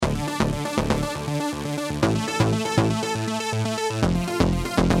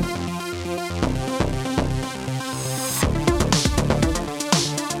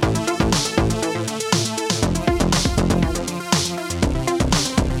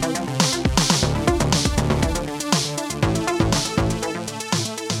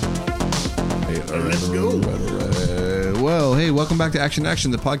welcome back to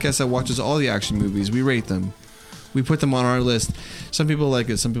Action, the podcast that watches all the action movies. We rate them. We put them on our list. Some people like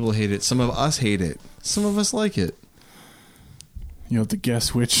it, some people hate it. Some of us hate it. Some of us like it. You have to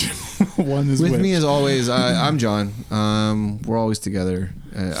guess which one is With which. me as always, I'm John. We're always together.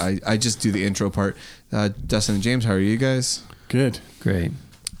 I just do the intro part. Dustin and James, how are you guys? Good. Great.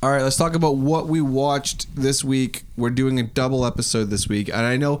 All right, let's talk about what we watched this week. We're doing a double episode this week. And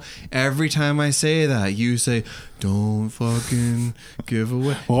I know every time I say that, you say, don't fucking give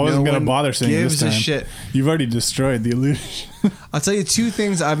away. Well, I wasn't going to bother saying it this time. Gives a shit. You've already destroyed the illusion. I'll tell you two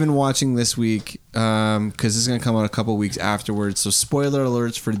things I've been watching this week because this is going to come out a couple weeks afterwards. So spoiler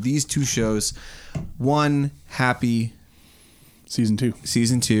alerts for these two shows. One, Happy. Season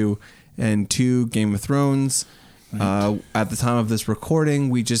 2. And 2, Game of Thrones. Right. At the time of this recording,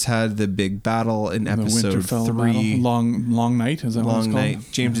 we just had the big battle in episode 3. Battle. Long night, is that what it's called? Long night.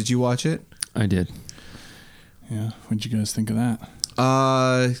 James, did you watch it? I did. Yeah. What'd you guys think of that?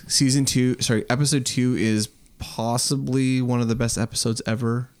 Episode 2 is possibly one of the best episodes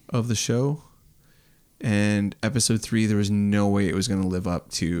ever of the show. And episode 3, there was no way it was going to live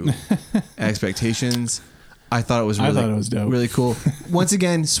up to expectations. I thought it was dope. Really cool. Once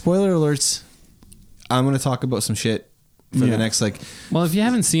again, spoiler alerts. I'm going to talk about some shit for the next Well, if you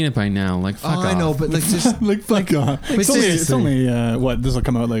haven't seen it by now, fuck off. I know, but just fuck off. It's only what, this will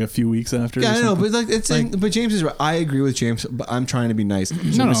come out a few weeks after. Yeah, I know, but but James is right. I agree with James, but I'm trying to be nice.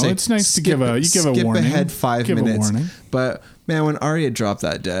 So it's nice to give a warning. Skip ahead 5 minutes. A warning. But man, when Arya dropped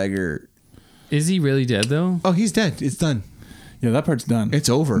that dagger, is he really dead though? Oh, he's dead. It's done. Yeah, that part's done. It's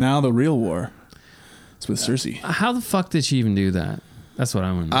over. Now the real war. It's with Cersei. How the fuck did she even do that? That's what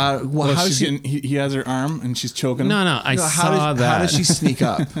I want to know. How he has her arm and she's choking him. No, I saw that. How does she sneak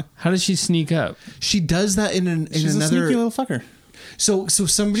up? How does she sneak up? She does that in she's another. A sneaky little fucker. So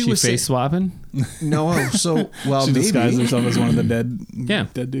somebody was face swapping. No, so well she maybe disguised herself as one of the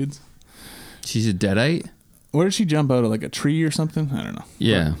dead dudes. She's a deadite. Where did she jump out of, a tree or something? I don't know.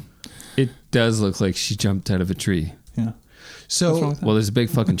 Yeah, it does look like she jumped out of a tree. Yeah. So there's a big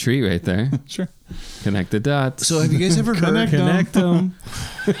fucking tree right there. Sure. Connect the dots. So have you guys ever heard? Connect them.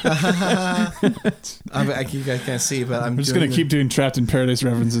 I you guys can't see, but I'm just going to keep doing Trapped in Paradise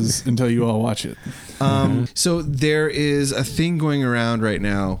references until you all watch it. So there is a thing going around right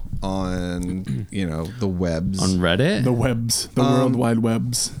now on the webs, on Reddit, the webs, the World Wide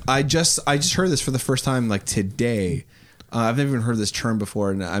Webs. I just heard this for the first time today. I've never even heard this term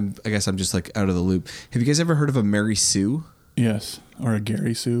before, and I guess I'm just out of the loop. Have you guys ever heard of a Mary Sue? Yes, or a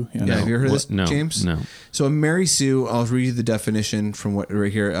Gary Sue. Yeah, have you ever heard of this, James? No. So a Mary Sue, I'll read you the definition from what right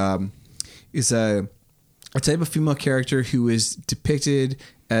here, is a type of female character who is depicted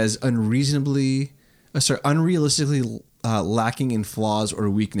as unrealistically lacking in flaws or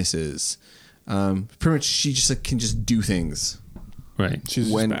weaknesses. Pretty much, she just can just do things. Right.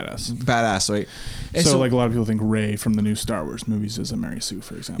 She's just badass, right? And so a lot of people think Rey from the new Star Wars movies is a Mary Sue,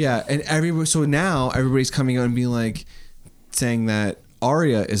 for example. Yeah, and now everybody's coming out and being saying that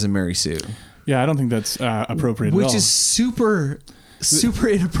Arya is a Mary Sue. Yeah, I don't think that's appropriate Which at all. is super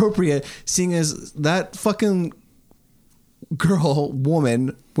inappropriate, seeing as that fucking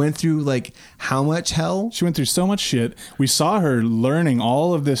woman went through how much hell? She went through so much shit. We saw her learning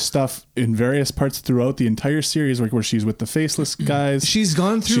all of this stuff in various parts throughout the entire series, where she's with the faceless guys. She's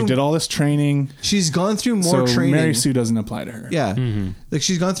gone through. She did all this training. She's gone through more training. Mary Sue doesn't apply to her. Yeah,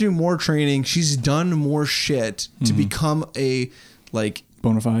 she's gone through more training. She's done more shit to become a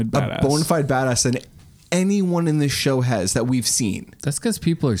bona fide badass than anyone in this show has that we've seen. That's because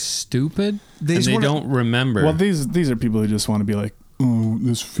people are stupid they don't remember. Well, these are people who just want to be oh,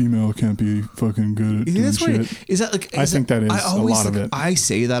 this female can't be fucking good at doing shit. Is that I think that is a lot of it. I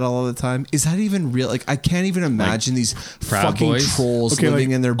say that all the time. Is that even real? I can't even imagine these fucking boys? trolls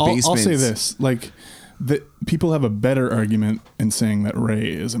living in their basements. I'll say this, that people have a better argument in saying that Rey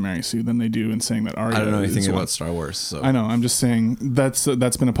is a Mary Sue than they do in saying that Arya is. I don't know anything about Star Wars, so I know. I'm just saying that's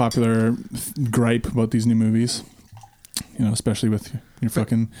been a popular gripe about these new movies. Especially with your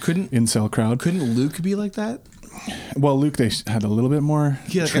fucking incel crowd. Couldn't Luke be like that? Well, Luke, they had a little bit more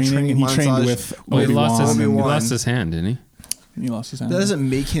training, and he trained with Obi-Wan. He lost his hand, didn't he? He lost his hand. That doesn't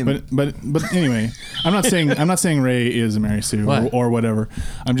make him. But anyway, I'm not saying Rey is a Mary Sue or whatever.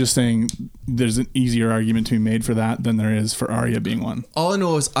 I'm just saying there's an easier argument to be made for that than there is for Arya being one. All I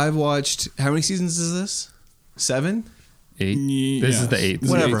know is I've watched. How many seasons is this? 7? 8. This is the 8th.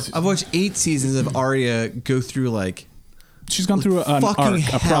 Whatever. I've watched 8 seasons of Arya go through she's gone through an arc,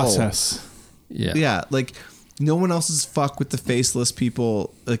 a process. Yeah. Yeah. No one else has fucked with the faceless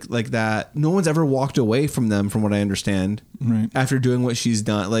people like that. No one's ever walked away from them, from what I understand. Right. After doing what she's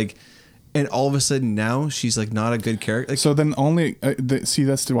done, and all of a sudden now she's like not a good character. Like, So then only see,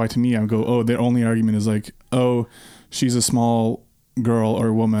 that's why to me I go, oh, their only argument is like, oh, she's a small girl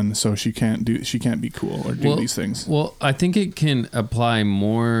or woman, so she can't be cool or do these things. Well, I think it can apply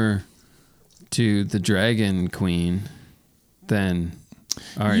more to the Dragon Queen than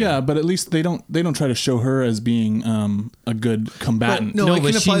Arya. Yeah, but at least they don't try to show her as being a good combatant. No, No, it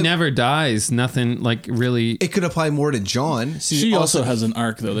but can she apply- never dies. Nothing like really. it could apply more to Jon. See, She also has an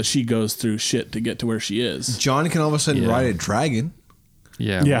arc though that she goes through shit to get to where she is. Jon can all of a sudden Yeah. ride a dragon.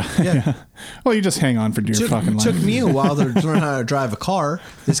 Yeah. Yeah. Well, you just hang on for dear fucking life. Took me a while to learn how to drive a car.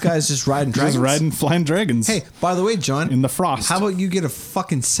 This guy's just riding dragons. Just riding flying dragons. Hey, by the way, John, in the frost. how about you get a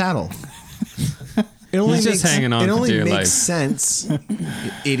fucking saddle? It only He's just hanging on It for only dear makes life. sense,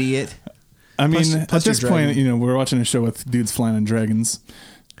 you idiot. I mean, Plus- at plus this your point, dragon. you know, we're watching a show with dudes flying on dragons.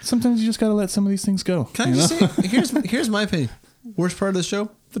 Sometimes you just gotta let some of these things go. Can I you just know? say, here's my opinion. Worst part of the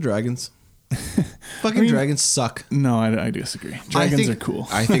show, the dragons. Fucking dragons suck. No, I disagree. Dragons are cool.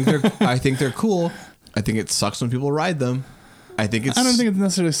 I think they're cool. I think it sucks when people ride them. I don't think it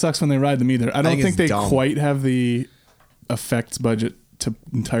necessarily sucks when they ride them either. I don't think think it's they dumb. quite have the effects budget to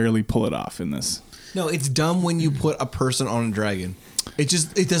entirely pull it off in this. No, it's dumb when you put a person on a dragon. It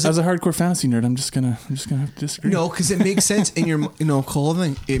doesn't. As a hardcore fantasy nerd, I'm just gonna have to disagree. No, because it makes sense in your whole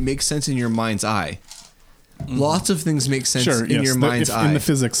thing. It makes sense in your mind's eye. Lots of things make sense Sure, in your mind's eye. in the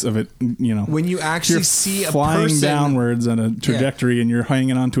physics of it, you know, When you actually you're see a flying person downwards on a trajectory and you're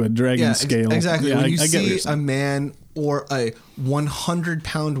hanging onto a dragon scale. exactly. Yeah, when you I get what you're see saying. a man or a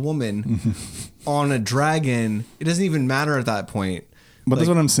 100-pound woman on a dragon, it doesn't even matter at that point. But that's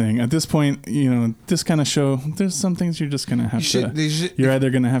what I'm saying. At this point, you know, this kind of show, there's some things you're just gonna have you're either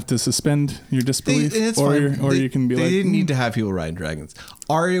gonna have to suspend your disbelief, or you can be they like, didn't need to have people riding dragons.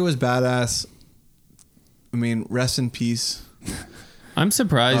 Arya was badass. I mean, rest in peace. I'm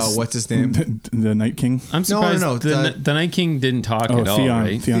surprised. What's his name? the Night King. I'm surprised no, the Night King didn't talk at all,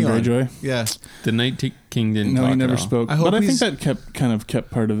 right? Theon Greyjoy. Yeah. The Night King didn't No, talk he never at all. spoke. I hope But I think he's- that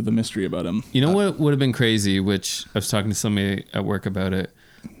kept part of the mystery about him. You know what would have been crazy, which I was talking to somebody at work about it.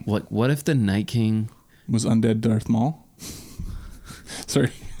 What if the Night King... Was undead Darth Maul?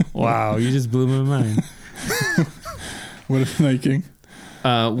 Sorry. Wow, you just blew my mind. What if the Night King?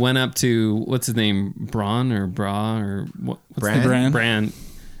 Went up to, what's his name? Bran or Bra or what's Bran? the Bran. Bran.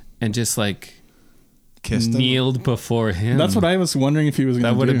 And just like Kissed him. kneeled before him. That's what I was wondering if he was going to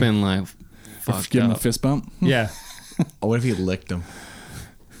do. That would have been like, Or fucked give him a up. fist bump. Yeah. Oh, what if he licked him?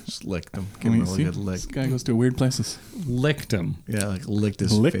 Just licked him. Give I him mean, a see, good lick. this guy goes to weird places. Licked him. Yeah, like licked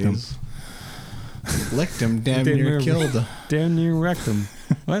his Licked him. face. Licked him. Damn Damn near near- killed him. Damn near wrecked him.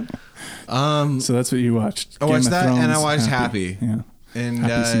 What? So that's what you watched. I Game watched of that and I Thrones, watched Happy. Yeah. And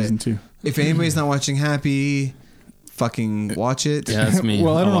Happy season 2. if anybody's not watching Happy, fucking watch it. Yeah, that's me.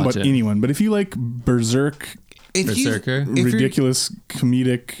 Well, I don't I'll know watch about it. anyone, but if you like berserk, If you, Berserker? if you're- ridiculous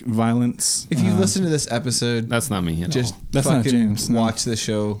comedic violence, if you listen to this episode, That's not me at just all. That's not fucking James, no. watch the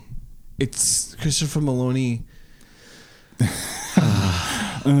show. It's Christopher Maloney.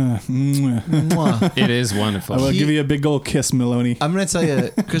 Mwah. It is wonderful. I will He- give you a big old kiss, Maloney. I'm gonna tell you,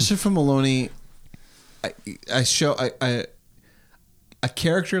 Christopher Maloney. A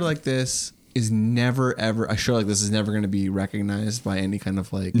character like this is never ever. A show like this is never going to be recognized by any kind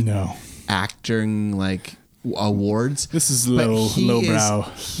of like No, acting like awards. this is But lowbrow.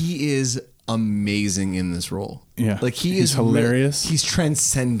 He is amazing in this role. Yeah. like he He's is hilarious. He's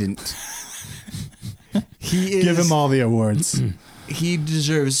transcendent. He is. Give him all the awards. He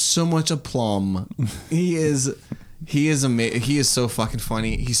deserves so much aplomb. He is amazing. He is so fucking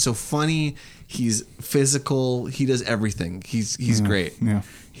funny. He's so funny. He's physical. He does everything. He's great. Yeah.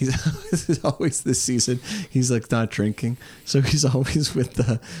 He's always this season. He's like not drinking, so he's always with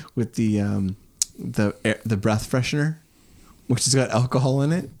the breath freshener, which has got alcohol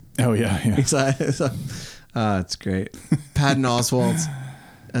in it. Oh yeah, yeah. It's great. Patton Oswalt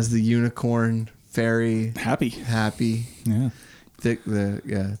as the unicorn fairy. Happy. Yeah.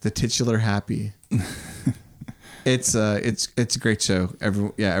 Yeah. The titular Happy. It's a great show.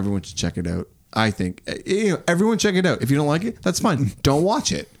 Everyone should check it out. I think everyone check it out. If you don't like it, that's fine. Don't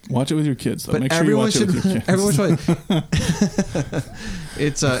watch it. Watch it with your kids, though. But Make sure you watch it with your kids. Everyone should.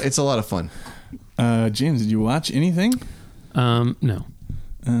 It's a lot of fun. James, did you watch anything? No.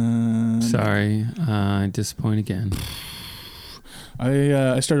 Uh, Sorry. I disappoint again.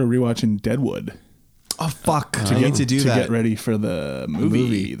 I started rewatching Deadwood Oh fuck! I need to do to that. get ready for the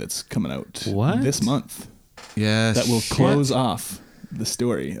movie that's coming out What? this month. Yes. That will close off the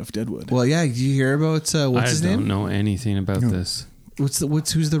story of Deadwood. Well, yeah. Did you hear about what's his I name? don't know anything about this. Who's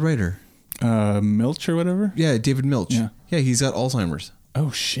the writer? Milch or whatever. Yeah, David Milch. Yeah. Yeah, he's got Alzheimer's.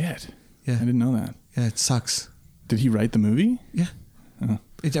 Oh shit! Yeah. I didn't know that. Yeah, it sucks. Did he write the movie? Yeah. Oh.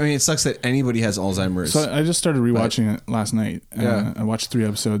 It sucks that anybody has Alzheimer's. So I just started rewatching it last night. Yeah. I watched 3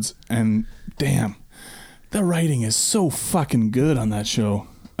 episodes, and damn, the writing is so fucking good on that show.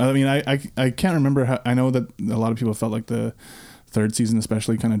 I mean, I can't remember how. I know that a lot of people felt like the 3rd season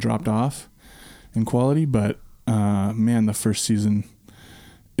especially kind of dropped off in quality, but man, the 1st season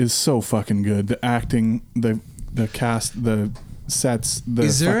is so fucking good. The acting, the cast, the sets,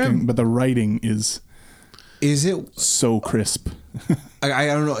 but the writing is it so crisp? I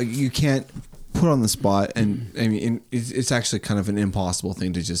don't know. You can't put on the spot, and I mean, it's actually kind of an impossible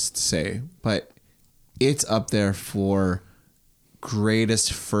thing to just say, but it's up there for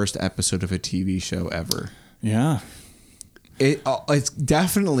greatest first episode of a TV show ever. Yeah. It's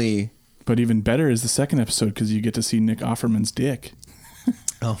definitely. But even better is the 2nd episode because you get to see Nick Offerman's dick.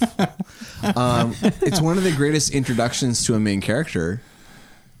 Oh. It's one of the greatest introductions to a main character.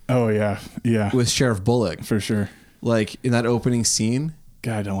 Oh yeah, yeah. With Sheriff Bullock, for sure. Like in that opening scene.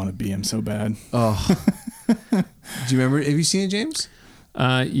 God, I don't want to be him so bad. Oh. Do you remember? Have you seen it, James?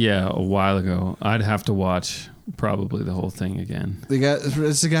 Yeah, a while ago. I'd have to watch probably the whole thing again.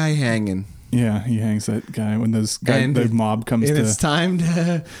 It's a guy hanging. Yeah, he hangs that guy when the mob comes and to. It's time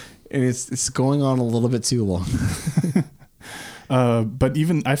to, and it's going on a little bit too long. But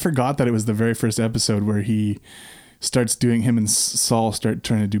even I forgot that it was the very first episode where he starts doing, him and Saul start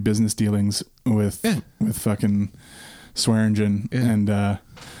trying to do business dealings with fucking Swearingen, and I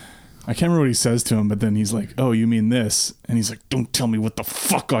can't remember what he says to him, but then he's like, "Oh, you mean this?" And he's like, "Don't tell me what the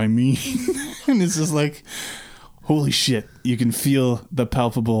fuck I mean." And it's just like, holy shit, you can feel the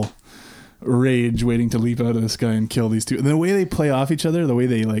palpable rage waiting to leap out of this guy and kill these two. And the way they play off each other, the way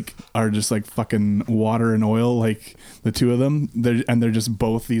they like are just like fucking water and oil, like the two of them, they're just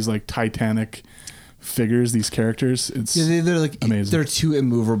both these like titanic figures, these characters. It's they're like amazing. They're two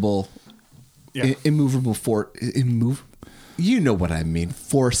immovable you know what I mean,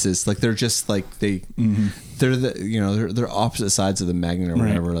 forces. Like they're just like they're the they're opposite sides of the magnet or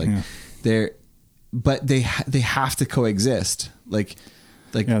whatever. Like they have to coexist. Like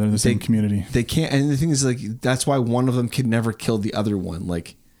they're the same community. They can't, and the thing is, like, that's why one of them can never kill the other one.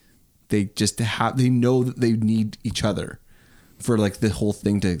 Like they know that they need each other for like the whole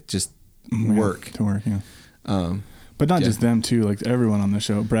thing to just work. But not just them too, like everyone on the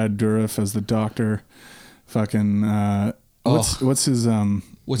show. Brad Dourif as the doctor. Fucking what's his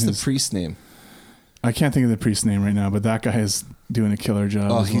the priest's name? I can't think of the priest's name right now, but that guy is doing a killer job.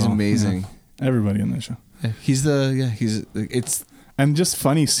 Oh, he's amazing. Yeah. Everybody on the show. Yeah, and just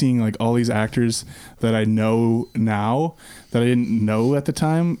funny seeing like all these actors that I know now that I didn't know at the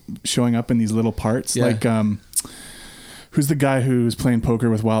time showing up in these little parts. Yeah. Like who's the guy who's playing poker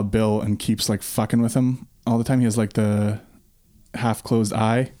with Wild Bill and keeps like fucking with him all the time? He has like the half closed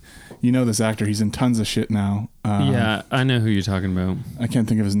eye. You know this actor, he's in tons of shit now. Yeah, I know who you're talking about. I can't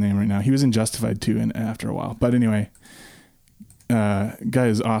think of his name right now. He was in Justified too, and after a while. But anyway, guy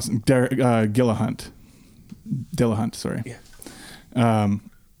is awesome. Dillahunt, sorry. Yeah.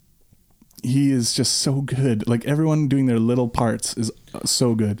 He is just so good. Like everyone doing their little parts is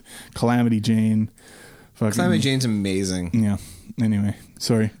so good. Calamity Jane. Calamity Jane's amazing. Yeah. Anyway,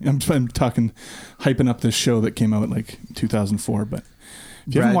 sorry. I'm talking, hyping up this show that came out like 2004, but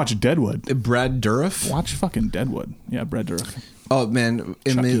if you haven't watched Deadwood. Brad Dourif? Watch fucking Deadwood. Yeah, Brad Dourif. Oh, man.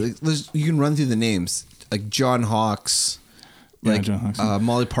 You can run through the names. Like John Hawkes. John Hawkes.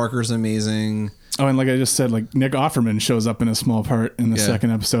 Molly Parker's amazing. Oh, and like I just said, like Nick Offerman shows up in a small part in the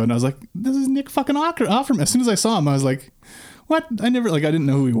second episode. And I was like, this is Nick fucking Offerman. As soon as I saw him, I was like, what? I didn't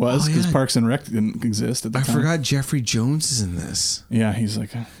know who he was because Parks and Rec didn't exist at the time. I forgot Jeffrey Jones is in this. Yeah, he's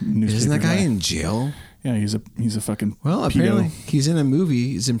like a newspaper Isn't that guy in jail? Yeah, he's a fucking apparently he's in a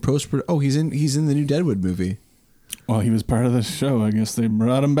movie. He's in he's in the new Deadwood movie. Well, he was part of the show. I guess they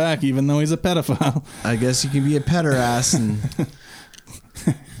brought him back, even though he's a pedophile. I guess you can be a pederast and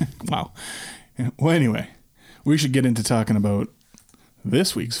wow. Well, anyway, we should get into talking about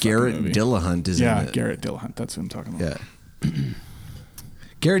this week's Garrett movie. Dillahunt is in it. Yeah, Garrett Dillahunt. That's who I'm talking about. Yeah.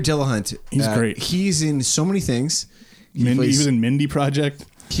 Garrett Dillahunt. He's great. He's in so many things. He was in Mindy Project.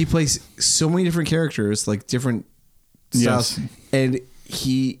 He plays so many different characters, like different styles. Yes. And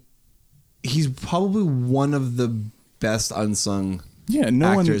he's probably one of the best unsung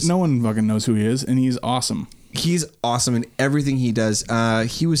actors. No one fucking knows who he is, and he's awesome. He's awesome in everything he does.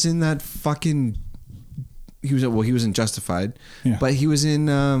 He was in that fucking... He was in Justified. Yeah. But he was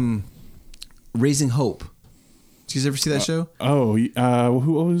in Raising Hope. Did you ever see that show?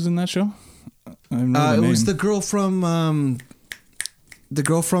 Who was in that show? It was the girl from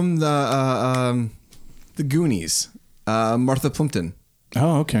the Goonies, Martha Plimpton.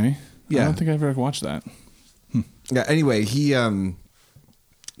 Oh, okay. Yeah. I don't think I've ever watched that. Yeah. Anyway, he's like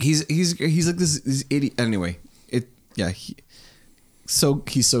this idiot. Anyway, he's so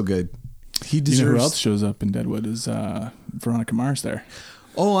good. He deserves. You know who else shows up in Deadwood is Veronica Mars there.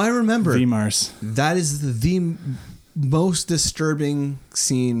 Oh, I remember. V Mars. That is the most disturbing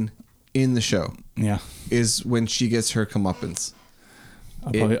scene in the show. Yeah. Is when she gets her comeuppance.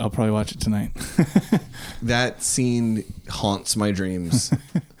 I'll probably watch it tonight. That scene haunts my dreams.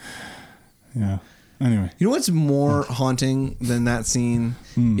 Yeah. Anyway. You know what's more haunting than that scene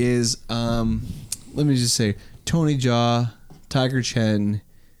is, let me just say, Tony Jaa, Tiger Chen.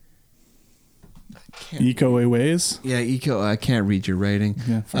 Iko Uwais? Yeah, Iko. I can't read your writing.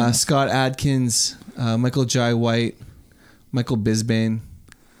 Yeah, Scott Adkins, Michael Jai White, Michael Bisbane.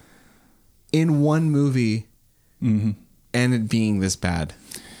 In one movie, and it being this bad.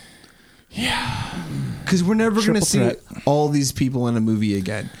 Yeah. Because we're never going to see threat. all these people in a movie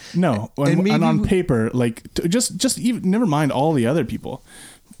again. No. And on paper, like, just even, never mind all the other people.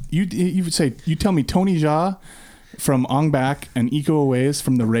 You would say, you tell me Tony Jaa from Ong Bak and Iko Uwais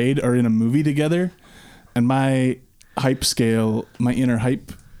from The Raid are in a movie together, and my hype scale, my inner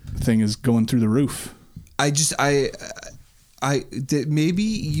hype thing is going through the roof. Maybe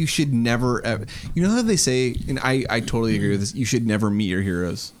you should never ever, you know how they say, and I totally agree with this, you should never meet your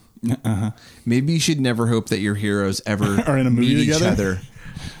heroes. Uh-huh. Maybe you should never hope that your heroes ever are in a movie meet together? each other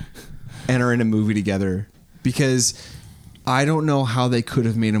and are in a movie together, because I don't know how they could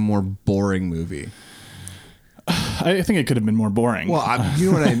have made a more boring movie. I think it could have been more boring. Well,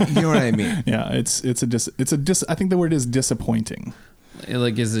 you know what I mean. Yeah, I think the word is disappointing.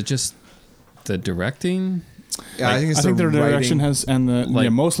 Like, is it just the directing? Yeah, I think the direction has, and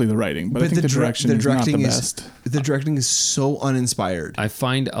mostly the writing, but I think the direction is not the best. The directing is so uninspired. I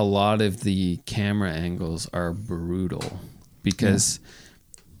find a lot of the camera angles are brutal because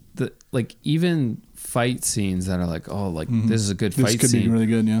even fight scenes that are like, this is a good fight scene. This could be really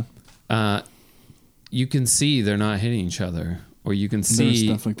good, yeah. You can see they're not hitting each other, or you can see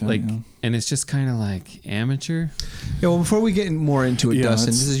stuff like that, and it's just kind of like amateur. Yeah, well, before we get more into it, Dustin,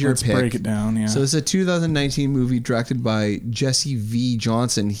 this is your pick. Break it down, yeah. So it's a 2019 movie directed by Jesse V.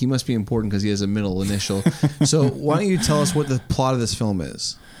 Johnson. He must be important because he has a middle initial. So why don't you tell us what the plot of this film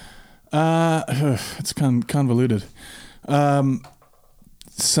is? It's convoluted.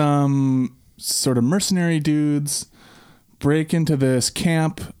 Some sort of mercenary dudes break into this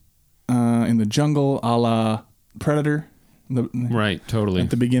camp in the jungle, a la Predator. Right, totally. At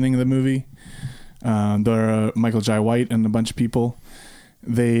the beginning of the movie, there are Michael Jai White and a bunch of people.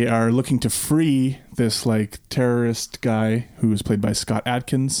 They are looking to free this like terrorist guy who is played by Scott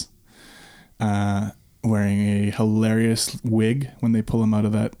Adkins, wearing a hilarious wig when they pull him out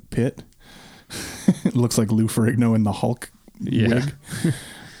of that pit. It looks like Lou Ferrigno in the Hulk wig.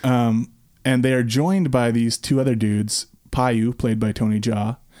 And they are joined by these two other dudes, Payu, played by Tony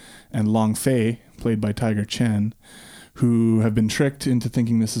Jaa, and Long Fei, played by Tiger Chen, who have been tricked into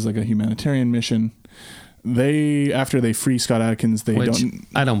thinking this is like a humanitarian mission. After they free Scott Adkins,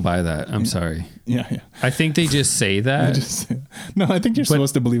 I don't buy that. I'm sorry. Yeah. I think they just say that. I think you're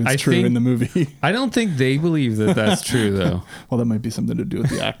supposed to believe it's true in the movie. I don't think they believe that that's true, though. Well, that might be something to do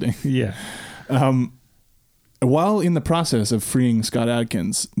with the acting. Yeah. While in the process of freeing Scott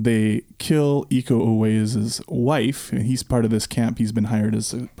Adkins, they kill Iko Uwais' wife. He's part of this camp. He's been hired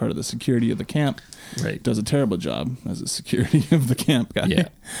as a part of the security of the camp. Right. Does a terrible job as a security of the camp guy. Yeah,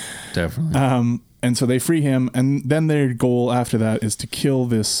 definitely. And so they free him, and then their goal after that is to kill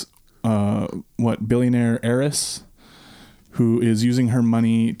this billionaire heiress who is using her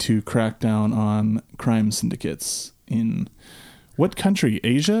money to crack down on crime syndicates in what country?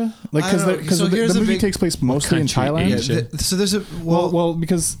 Asia? Like because the movie takes place mostly in Thailand. Yeah, so there's a well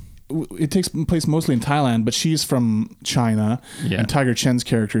because it takes place mostly in Thailand, but she's from China, and Tiger Chen's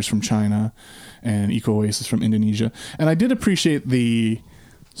character is from China, and Iko Uwais is from Indonesia. And I did appreciate the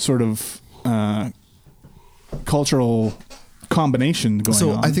sort of cultural combination going on.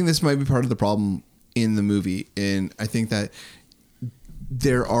 So I think this might be part of the problem in the movie, and I think that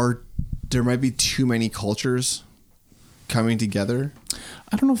there might be too many cultures coming together.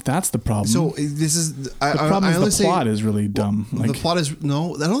 I don't know if that's the problem. So this is the plot is really dumb. The plot is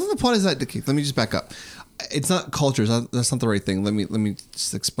no. I don't think the plot is that. Okay, let me just back up. It's not cultures. That's not the right thing. Let me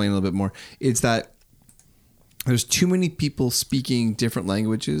just explain a little bit more. It's that there's too many people speaking different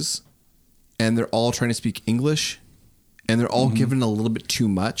languages, and they're all trying to speak English, and they're all given a little bit too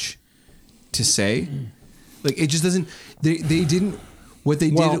much to say. Like it just doesn't. They didn't. What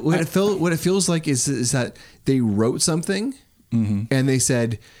they did. What it feels like is that they wrote something, and they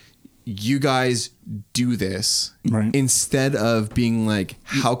said, you guys do this, right, instead of being like,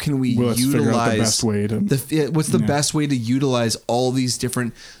 how can we utilize the best way to what's the best way to utilize all these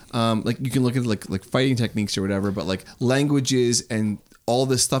different like you can look at like fighting techniques or whatever, but like languages and all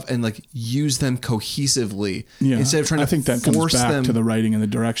this stuff, and like use them cohesively instead of trying to force them. I think that comes back to the writing and the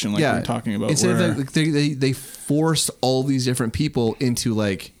direction, like we're talking about. Instead of like they forced all these different people into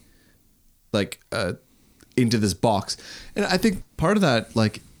like into this box, and I think part of that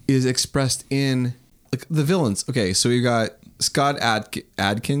like is expressed in like the villains. Okay, so you got Scott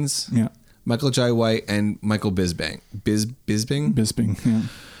Adkins, Michael Jai White, and Michael Bisping. Bisping, yeah.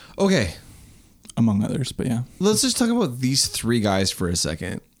 Okay. Among others, but yeah. Let's just talk about these three guys for a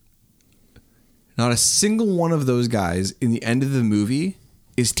second. Not a single one of those guys in the end of the movie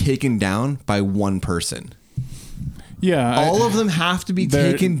is taken down by one person. Yeah. All of them have to be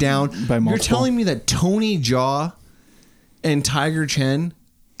taken down by multiple. You're telling me that Tony Jaa and Tiger Chen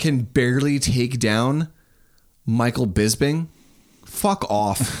can barely take down Michael Bisping? Fuck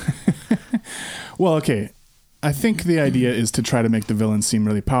off. Well, okay. I think the idea is to try to make the villains seem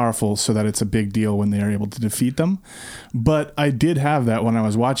really powerful so that it's a big deal when they are able to defeat them. But I did have that when I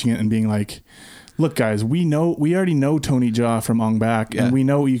was watching it and being like, look, guys, we already know Tony Jaa from Ong Bak, and we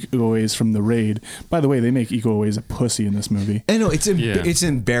know Iko Uwais from The Raid. By the way, they make Iko Uwais a pussy in this movie. I know, it's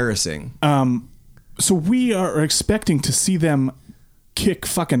embarrassing. So we are expecting to see them kick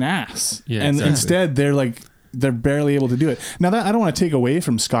fucking ass. Yeah, and instead they're barely able to do it. Now that I don't want to take away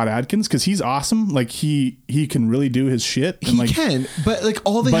from Scott Adkins because he's awesome. Like he can really do his shit. And he can, but like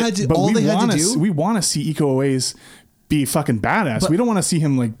they had to do. We want to see Iko Uwais be fucking badass. We don't want to see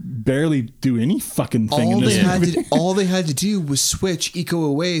him like barely do any fucking thing in this movie. All they had to do was switch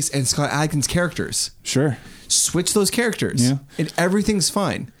Iko Uwais and Scott Adkins characters. Sure. Switch those characters. Yeah. And everything's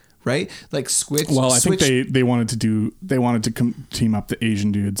fine. Right? Like switch. Well, I think they wanted to team up the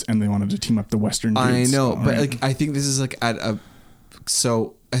Asian dudes and they wanted to team up the Western dudes. I know, but like I think this is like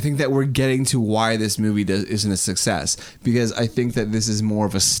so I think that we're getting to why this movie isn't a success, because I think that this is more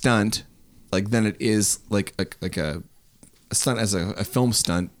of a stunt like than it is like a stunt as a film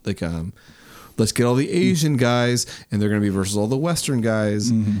stunt. Like let's get all the Asian guys and they're going to be versus all the Western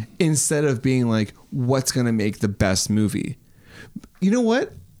guys, instead of being like, what's going to make the best movie? You know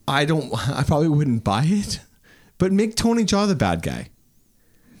what? I probably wouldn't buy it, but make Tony Jaa the bad guy.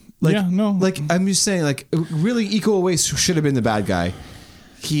 Like, yeah, no. Like, I'm just saying, like, really, Iko Uwais should have been the bad guy.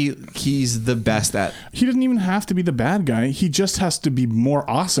 He's the best at. He doesn't even have to be the bad guy. He just has to be more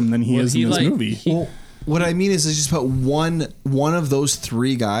awesome than he is in this movie. Well, what I mean is just put one of those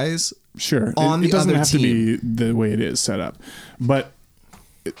three guys. Sure, on it doesn't other have team. to be the way it is set up, but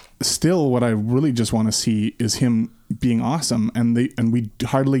still, what I really just want to see is him being awesome, and we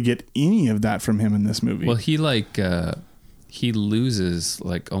hardly get any of that from him in this movie. Well, he loses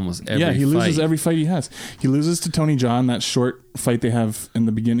like almost every fight. He loses every fight he has. He loses to Tony Jaa in that short fight they have in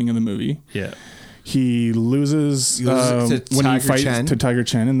the beginning of the movie. Yeah. He loses when he fights to Tiger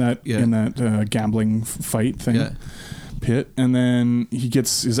Chen in that gambling fight thing, pit, and then he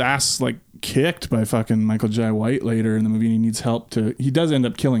gets his ass like kicked by fucking Michael Jai White later in the movie, and he needs help he does end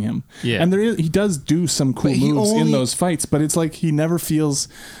up killing him. Yeah. And he does do some cool moves in those fights, but it's like he never feels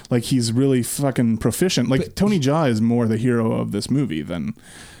like he's really fucking proficient. Like Tony Jaa is more the hero of this movie than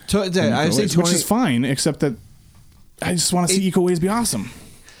which is fine, except that I just want to see Iko Uwais be awesome.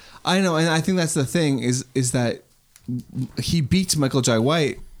 I know, and I think that's the thing is that he beats Michael Jai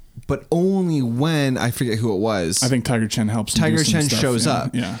White, but only when I forget who it was. I think Tiger Chen helps. Tiger Chen shows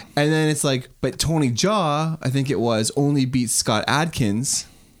up, and then it's like, but Tony Jaa, I think it was, only beats Scott Adkins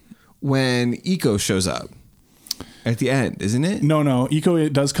when Iko shows up at the end, isn't it? No,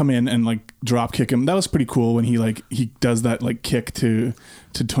 Iko does come in and like drop kick him. That was pretty cool when he does that like kick to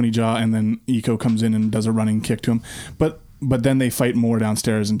Tony Jaa, and then Iko comes in and does a running kick to him, But then they fight more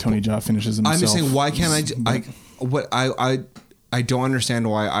downstairs, and Tony Jaa finishes himself. I'm just saying, why can't I don't understand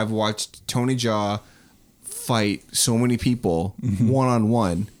why I've watched Tony Jaa fight so many people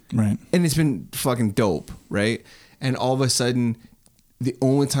one-on-one, right? And it's been fucking dope, right? And all of a sudden, the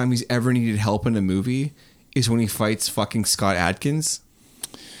only time he's ever needed help in a movie is when he fights fucking Scott Adkins.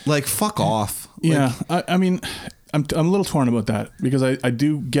 Like, fuck off. Yeah, I mean, I'm a little torn about that, because I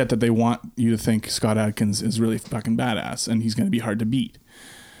do get that they want you to think Scott Adkins is really fucking badass and he's going to be hard to beat.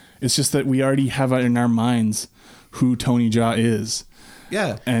 It's just that we already have in our minds who Tony Jaa is.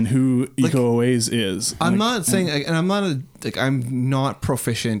 Yeah. And who Iko Uwais is. I'm not saying, and I'm not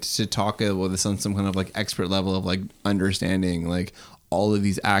proficient to talk about this on some kind of like expert level of like understanding like all of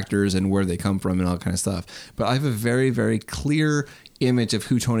these actors and where they come from and all that kind of stuff. But I have a very, very clear image of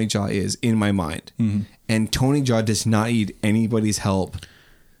who Tony Jaa is in my mind. And Tony Jaa does not need anybody's help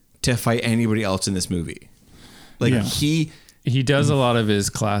to fight anybody else in this movie. Like he does a lot of his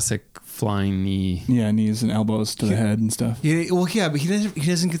classic flying knee. Yeah, knees and elbows to the head and stuff. Yeah, well, yeah, but he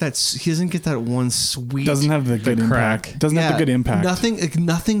doesn't get that one sweet. Doesn't have the good crack. impact. Doesn't have the good impact.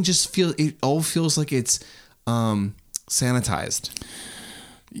 Nothing just feels. It all feels like it's sanitized.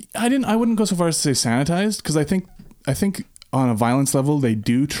 I wouldn't go so far as to say sanitized, because I think on a violence level they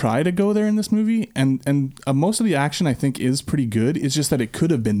do try to go there in this movie, and most of the action I think is pretty good. It's just that it could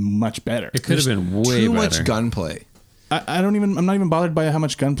have been much better. It could have been way too better. much gunplay. I'm not even bothered by how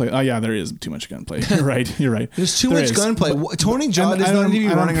much gunplay. Oh yeah, there is too much gunplay. You're right. There's too much gunplay. Tony Jaa does not need to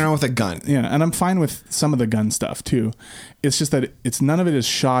be running around with a gun. Yeah, and I'm fine with some of the gun stuff too. It's just that none of it is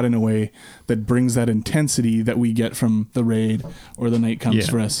shot in a way that brings that intensity that we get from The Raid or The Night Comes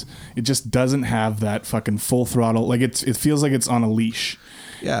for Us. It just doesn't have that fucking full throttle. Like it feels like it's on a leash.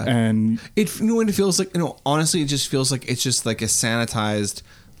 Yeah, and it feels like, honestly, it just feels like it's just like a sanitized,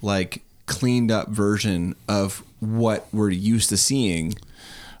 like cleaned up version of what we're used to seeing.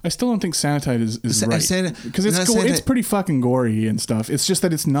 I still don't think sanitized is right, because it's pretty fucking gory and stuff. It's just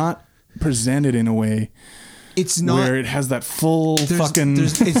that it's not presented in a way. It's not where it has that full fucking.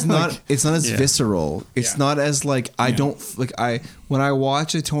 It's not. It's not as visceral. It's not as like when I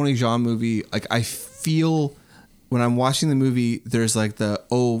watch a Tony Jaa movie, like I feel when I'm watching the movie, there's like there's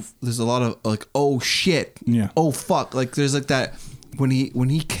a lot of like, oh shit, oh fuck, like there's like that. When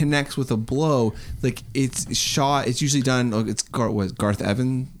he connects with a blow, like it's usually done. It's Garth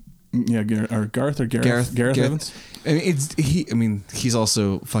Evans. Yeah, Gareth Evans. I mean, he's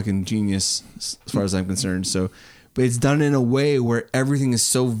also fucking genius as far as I'm concerned. So, but it's done in a way where everything is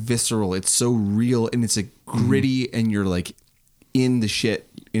so visceral, it's so real, and it's like gritty, and you're like in the shit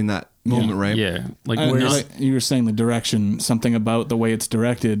in that moment, right? Yeah, like you were saying, the direction, something about the way it's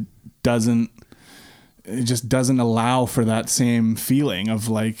directed it just doesn't allow for that same feeling of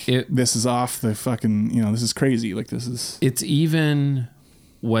like this is off the fucking, this is crazy. Like this is. It's even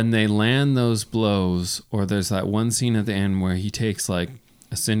when they land those blows, or there's that one scene at the end where he takes like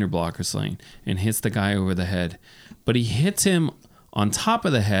a cinder block or something and hits the guy over the head, but he hits him on top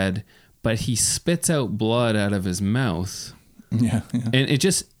of the head, but he spits out blood out of his mouth. Yeah. And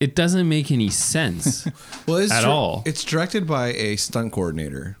it doesn't make any sense at all. It's directed by a stunt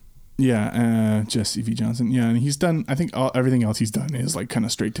coordinator. Yeah, Jesse V. Johnson. Yeah, and he's done, I think everything else he's done is like kind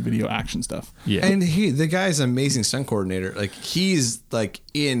of straight to video action stuff. Yeah. And the guy's an amazing stunt coordinator. Like he's like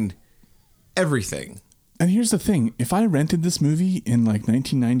in everything. And here's the thing. If I rented this movie in like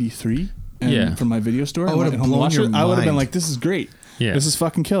 1993 from my video store, I would have blown your mind. I would have been like, this is great. Yeah. This is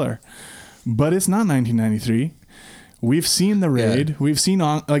fucking killer. But it's not 1993. We've seen The Raid. Yeah. We've seen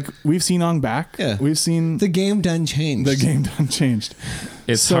Ong Bak. Yeah. We've seen The Game Done Changed.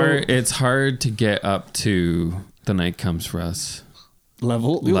 It's hard to get up to The Night Comes for Us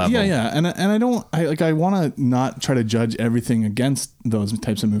level. Yeah. And I want to not try to judge everything against those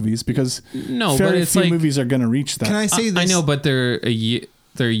types of movies, because very few movies are going to reach that. Can I say this? I know, but they're a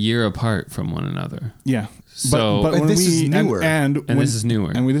year apart from one another. Yeah. So but when this is newer. This is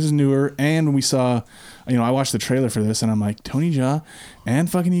newer. And this is newer. And when we saw, I watched the trailer for this and I'm like, Tony Jaa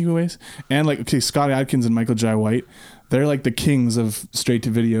and fucking Ego Uwais and like, okay, Scott Adkins and Michael Jai White, they're like the kings of straight to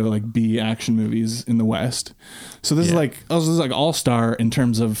video, like B action movies in the West. So this is like all-star in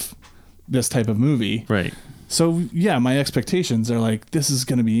terms of this type of movie. Right. So yeah, my expectations are like, this is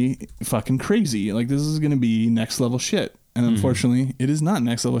going to be fucking crazy. Like this is going to be next level shit. And unfortunately it is not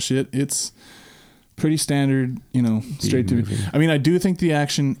next level shit. It's pretty standard, straight to video. I mean, I do think the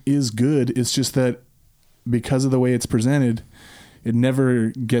action is good. It's just that because of the way it's presented, it never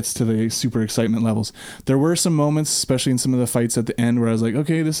gets to the super excitement levels. There were some moments, especially in some of the fights at the end, where I was like,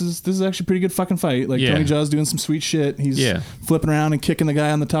 okay, this is actually a pretty good fucking fight. Like Tony Jaa's doing some sweet shit. He's flipping around and kicking the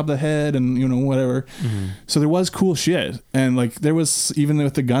guy on the top of the head and whatever. Mm-hmm. So there was cool shit. And like there was, even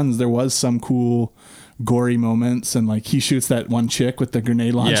with the guns, there was some cool gory moments, and like he shoots that one chick with the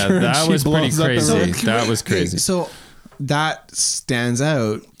grenade launcher. Yeah, that was pretty crazy. That was crazy. So that stands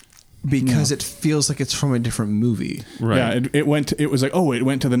out because it feels like it's from a different movie. Right. Yeah, it went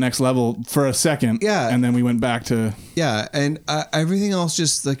to the next level for a second. Yeah. And then we went back to... Yeah, and everything else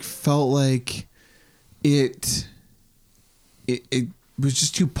just like felt like it was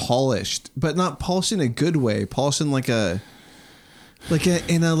just too polished, but not polished in a good way. Polished in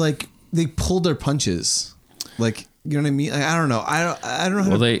they pulled their punches. Like, you know what I mean? Like, I don't know. I don't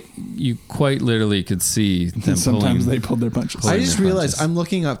know. Well, you quite literally could see them. Sometimes they pulled their punches. I just realized I'm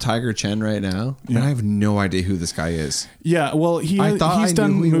looking up Tiger Chen right now, and I have no idea who this guy is. Yeah, well, he's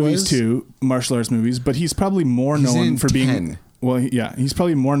done movies too, martial arts movies, but he's probably more known for being Well, yeah, he's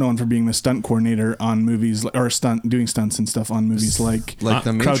probably more known for being the stunt coordinator on movies or doing stunts and stuff on movies like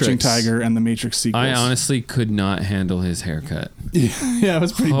The Matrix. Crouching Tiger and the Matrix sequels. I honestly could not handle his haircut. Yeah, it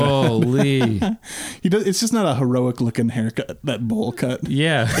was pretty Holy. bad. It's just not a heroic looking haircut, that bowl cut.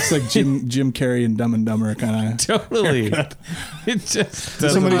 Yeah. It's like Jim Carrey and Dumb and Dumber kind of. Totally. Haircut. It just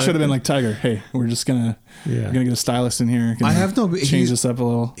Somebody should have been like, Tiger, hey, we're just we're gonna get a stylist in here. I have no. change this up a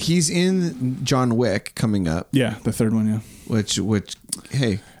little. He's in John Wick coming up. Yeah, the third one. Yeah, which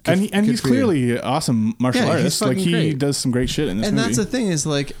hey, and he's clearly an awesome martial artist. Like he great. does some great shit in this and movie. that's the thing is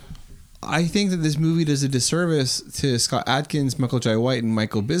like, I think that this movie does a disservice to Scott Adkins, Michael Jai White, and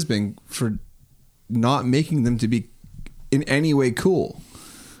Michael Bisping for not making them to be in any way cool.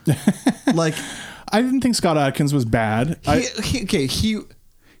 Like, I didn't think Scott Adkins was bad.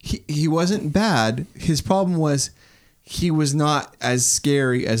 He wasn't bad. His problem was he was not as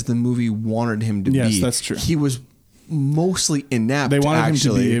scary as the movie wanted him to be. Yes, that's true. He was mostly inept. They wanted him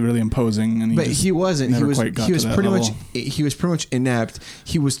actually. to be really imposing, and But he wasn't. He was pretty level. much inept.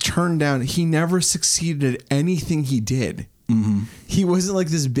 He was turned down. He never succeeded at anything he did. Mm-hmm. He wasn't like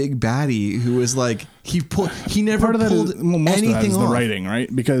this big baddie who was like he never Part of that pulled is, well, most anything of that is off. the writing,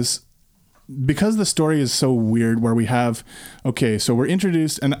 right? Because the story is so weird where we have, okay, so we're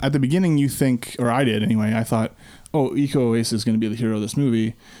introduced, and at the beginning you think, or I did anyway, I thought, oh, Iko Uwais is going to be the hero of this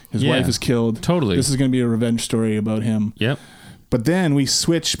movie. His wife is killed. Totally. This is going to be a revenge story about him. Yep. But then we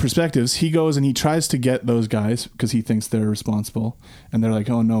switch perspectives. He goes and he tries to get those guys because he thinks they're responsible. And they're like,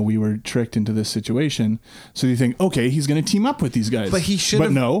 oh no, we were tricked into this situation. So you think, okay, he's going to team up with these guys. But he should.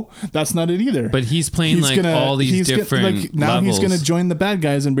 But no, that's not it either. But he's playing all these different now levels. he's going to join the bad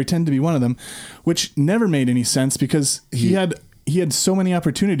guys and pretend to be one of them, which never made any sense because he had so many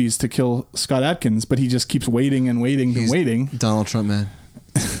opportunities to kill Scott Adkins, but he just keeps waiting and waiting and waiting. Donald Trump, man.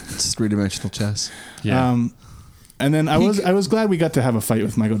 It's 3-dimensional chess. Yeah. And then I was glad we got to have a fight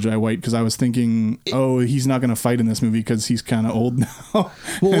with Michael Jai White because I was thinking, oh, he's not going to fight in this movie because he's kind of old now. Well,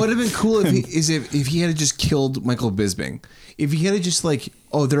 what would have been cool if he had just killed Michael Bisping. If he had just like,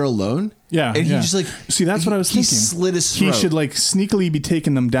 oh, they're alone. Yeah, and he just like see that's what I was thinking. He slit his throat. He should like sneakily be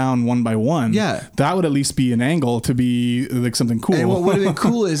taking them down one by one. Yeah, that would at least be an angle to be like something cool. And what would have been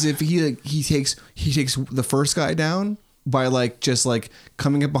cool is if he takes the first guy down by like just like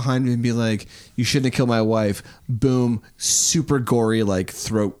coming up behind him and be like, you shouldn't have killed my wife. Boom, super gory like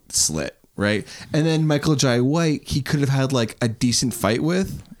throat slit, right? And then Michael Jai White, he could have had like a decent fight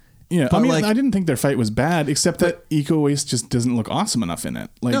with. Yeah, but I mean, like, I didn't think their fight was bad, except that Iko Uwais just doesn't look awesome enough in it.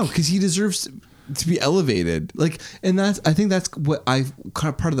 Like, no, because he deserves to be elevated. Like, and I think that's what kind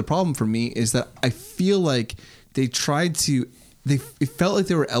of part of the problem for me is that I feel like they tried to. It felt like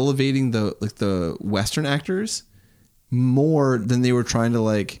they were elevating the Western actors more than they were trying to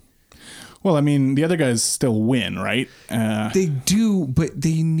like. Well, I mean, the other guys still win, right? They do, but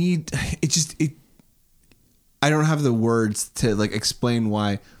they need it. I don't have the words to like explain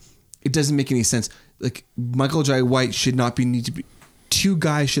why. It doesn't make any sense. Like Michael Jai White should not need to be. Two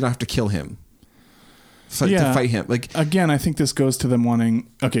guys should have to kill him. To fight him. Like again, I think this goes to them wanting.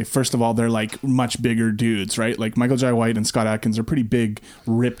 Okay, first of all, they're like much bigger dudes, right? Like Michael Jai White and Scott Adkins are pretty big,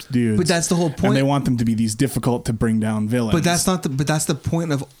 ripped dudes. But that's the whole point. And they want them to be these difficult to bring down villains. But that's not. But that's the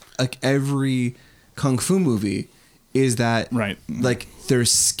point of like every kung fu movie. Is that right? Like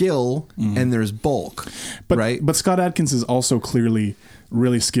there's skill and there's bulk, but, right? But Scott Adkins is also clearly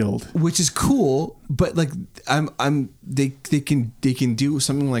really skilled, which is cool. But like they can do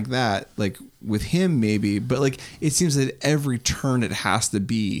something like that, like with him maybe. But like it seems that every turn it has to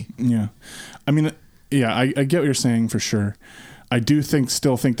be. Yeah, I mean, yeah, I get what you're saying for sure. I do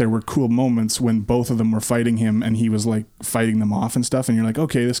still think there were cool moments when both of them were fighting him and he was like fighting them off and stuff. And you're like,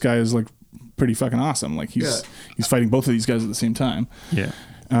 okay, this guy is like pretty fucking awesome. Like he's fighting both of these guys at the same time. Yeah.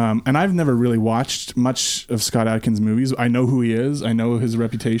 And I've never really watched much of Scott Adkins' movies. I know who he is. I know his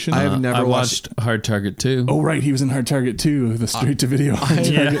reputation. I have never I watched Hard Target 2. Oh, right. He was in Hard Target 2, the straight-to-video Hard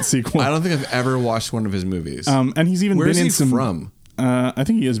Target sequel. I don't think I've ever watched one of his movies. And he's even been in some... from? I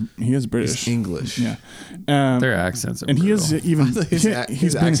think he is British. He's English. Yeah. Their accents are and brutal. he is even...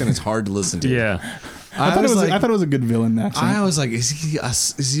 His accent is hard to listen to. Yeah. I thought it was a good villain accent. I was like, is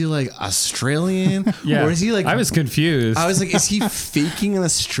he like Australian? Yeah. Or is he like? I was confused. I was like, is he faking an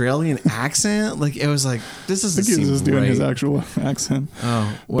Australian accent? Like it was like this doesn't seem he was just doing right. his actual accent.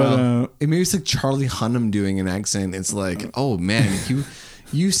 Oh well, but, maybe it's like Charlie Hunnam doing an accent. It's like, oh man,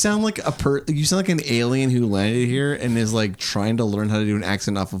 you sound like you sound like an alien who landed here and is like trying to learn how to do an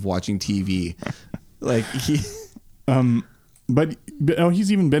accent off of watching TV. Like he.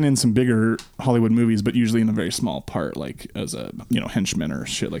 he's even been in some bigger Hollywood movies, but usually in a very small part, like as a henchman or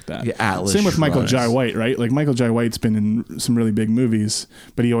shit like that. Yeah, Atlas Same with Michael Shrugged. Jai White, right? Like Michael Jai White's been in some really big movies,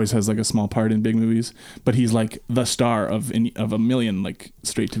 but he always has like a small part in big movies. But he's like the star of a million like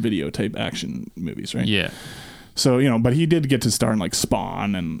straight to video type action movies, right? Yeah. So but he did get to star in like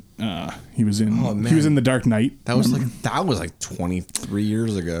Spawn, and he was in Oh, man. he was in The Dark Knight. That was like 23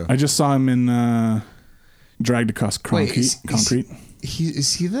 years ago. I just saw him in Dragged Across Concrete.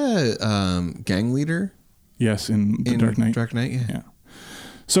 Is he the gang leader Yes, in The Dark Knight. Dark Knight, yeah. Yeah.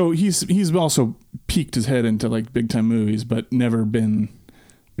 So he's also peaked his head into like big time movies, but never become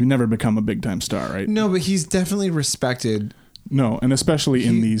a big time star, right? No, but he's definitely respected. No, and especially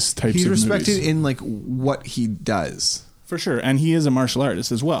in these types of movies. He's respected in like what he does. For sure. And he is a martial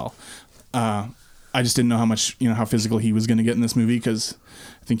artist as well. I just didn't know how much, how physical he was going to get in this movie, because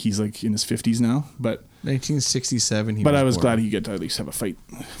I think he's like in his 50s now. But 1967. I was glad he get to at least have a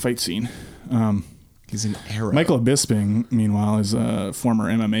fight scene. He's an arrow. Michael Bisping, meanwhile, is a former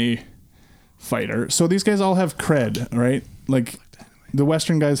MMA fighter. So these guys all have cred, right? Like the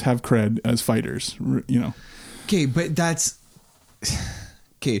Western guys have cred as fighters, Okay, but that's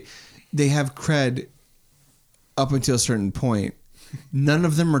okay. They have cred up until a certain point. None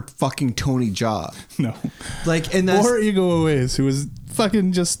of them are fucking Tony Jaa. No. Like, and that's or Ego Uwais, who was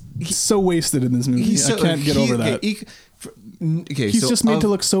fucking just so wasted in this movie. I can't get over that. He's just made to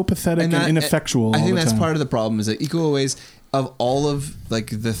look so pathetic and ineffectual. I think that's time. part of the problem, is that Iko Uwais, of all of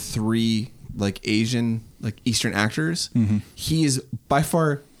like the three like Asian, like Eastern actors, he is by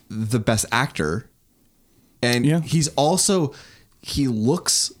far the best actor, and he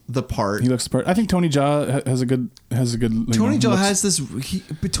looks the part. He looks the part. I think Tony Jaa has a good. Tony Jaa has this.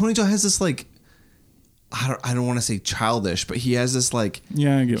 Tony Jaa has this like. I don't want to say childish, but he has this like.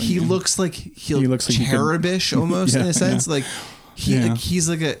 Yeah, I get what he you mean. looks like he looks like cherubish almost in a sense. Yeah. Like he's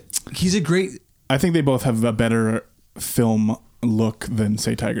a great. I think they both have a better film look than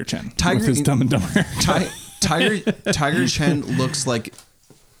say Tiger Chen with his Dumb and Dumber. Tiger Chen looks like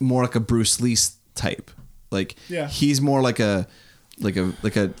more like a Bruce Lee type. Like he's more like a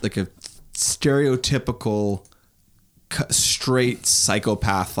stereotypical straight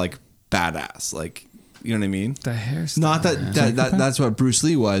psychopath, like badass, like, you know what I mean? The hairstyle. Not that's what Bruce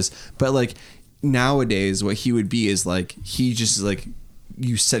Lee was, but like nowadays what he would be is like, he just like,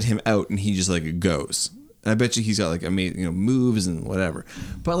 you set him out and he just like goes. And I bet you he's got like amazing moves and whatever.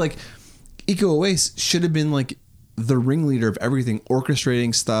 But like Iko Uwais should have been like the ringleader of everything,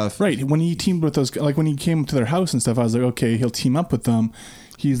 orchestrating stuff. Right. When he teamed with those, like when he came to their house and stuff, I was like, okay, he'll team up with them.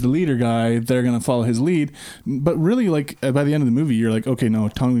 He's the leader guy. They're going to follow his lead. But really, like by the end of the movie, you're like, okay, no,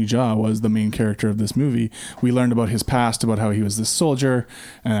 Tony Jaa was the main character of this movie. We learned about his past, about how he was this soldier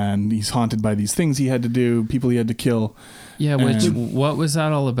and he's haunted by these things he had to do, people he had to kill. Yeah. What was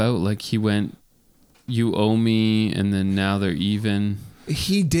that all about? Like he went, you owe me, and then now they're even.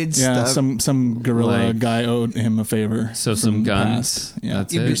 He did stuff. Some guerrilla like, guy owed him a favor. So some guns. Yeah,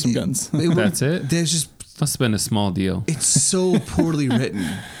 that's it. Some guns. That's it. There's just must have been a small deal. It's so poorly written.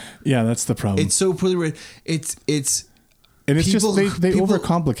 Yeah, that's the problem. It's so poorly written. It's and it's people, just they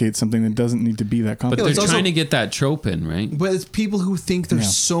overcomplicate something that doesn't need to be that complicated. But they're trying to get that trope in, right? But it's people who think they're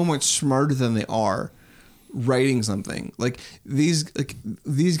so much smarter than they are writing something. Like these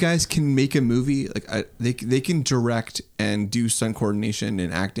guys can make a movie. Like they can direct and do stunt coordination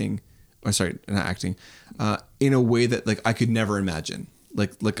and acting. Or sorry, not acting. In a way that like I could never imagine.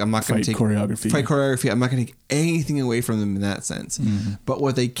 Like I'm not going to take choreography. I'm not going to take anything away from them in that sense. Mm-hmm. But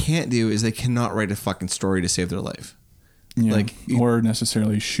what they can't do is they cannot write a fucking story to save their life. Yeah. Like or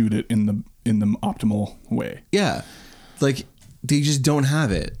necessarily shoot it in the optimal way. Yeah. Like they just don't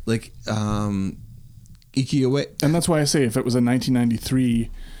have it. Like Iko Uwais. And that's why I say if it was a 1993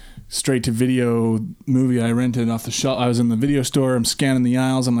 straight to video movie I rented off the shelf, I was in the video store, I'm scanning the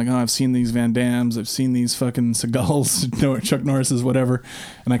aisles, I'm like, oh, I've seen these Van Dammes, I've seen these fucking Seagulls, Chuck Norris's, whatever,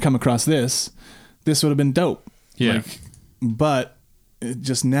 and I come across this would have been dope. Yeah. But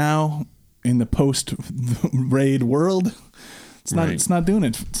just now in the post raid world, it's not doing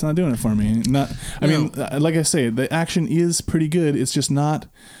it. It's not doing it for me. I mean, like I say, the action is pretty good. It's just not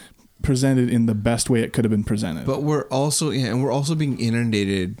presented in the best way it could have been presented. But we're also being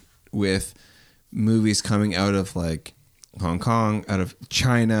inundated with movies coming out of like Hong Kong, out of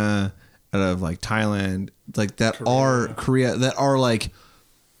China, out of like Thailand, like that Korea that are like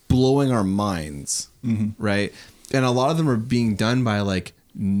blowing our minds, right? And a lot of them are being done by like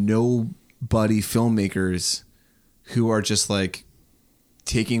nobody filmmakers who are just like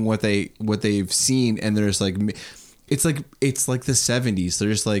taking what they've seen, and there's like it's like the 70s. They're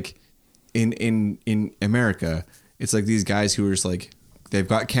just like in America, It's like these guys who are just like, they've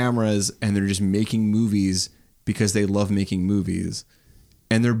got cameras and they're just making movies because they love making movies,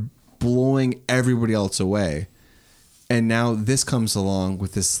 and they're blowing everybody else away. And now this comes along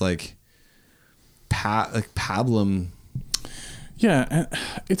with this like pablum. Yeah, and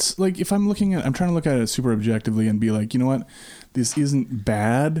it's like if I'm trying to look at it super objectively and be like, you know what, this isn't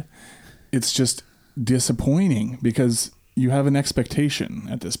bad. It's just disappointing because you have an expectation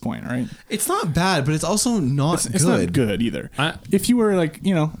at this point, right? It's not bad, but it's also not good. It's not good either. If you were like,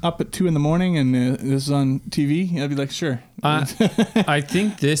 up at 2 a.m. and this is on TV, I'd be like, sure. I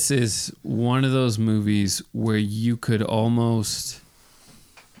think this is one of those movies where you could almost,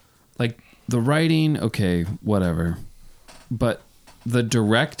 like, the writing, okay, whatever, but the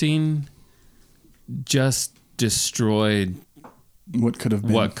directing just destroyed what could have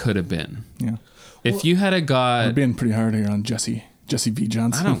been. Yeah. If you had a god, we're being pretty hard here on Jesse V.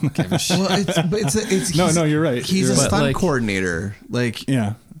 Johnson. I don't give a shit. Well, it's no, you're right. He's you're a right. stunt coordinator, like,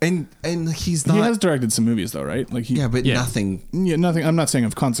 yeah, and he's not. He has directed some movies though, right? Like, nothing. Yeah, nothing. I'm not saying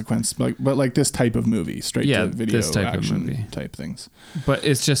of consequence, but like this type of movie, straight to video, this type action of movie type things. But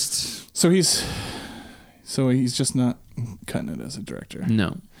it's just so he's just not cutting it as a director.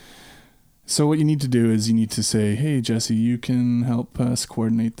 No. So what you need to do is you need to say, hey, Jesse, you can help us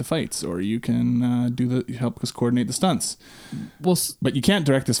coordinate the fights, or you can help us coordinate the stunts. Well, but you can't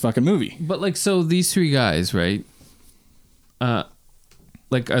direct this fucking movie. But like, so these three guys, right?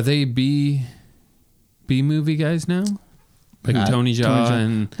 Like, are they B movie guys now? Like Tony Jaa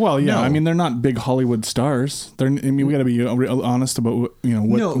and well, yeah. No. I mean, they're not big Hollywood stars. We got to be honest about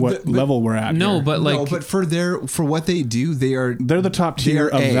what level we're at. No, here. but for what they do, they're the top tier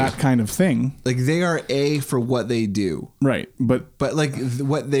of that kind of thing. Like, they are A for what they do, right? But like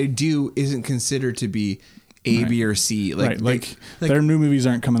what they do isn't considered to be A, B, or C. Like their new movies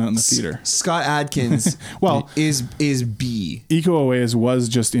aren't coming out in the theater. Scott Adkins, is B. Iko Uwais was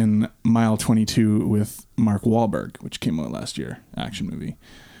just in Mile 22 with Mark Wahlberg, which came out last year, action movie.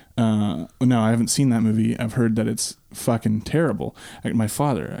 No, I haven't seen that movie. I've heard that it's fucking terrible. My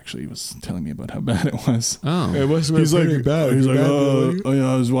father actually was telling me about how bad it was. Oh, it was pretty bad. He's like,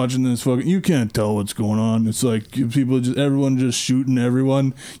 I was watching this fucking. You can't tell what's going on. It's like everyone just shooting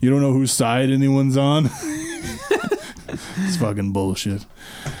everyone. You don't know whose side anyone's on. It's fucking bullshit.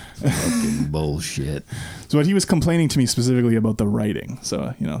 Fucking bullshit. So, but he was complaining to me specifically about the writing.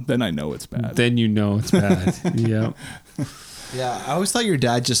 So, then I know it's bad. Then you know it's bad. Yeah. Yeah, I always thought your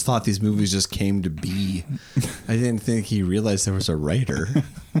dad just thought these movies just came to be. I didn't think he realized there was a writer.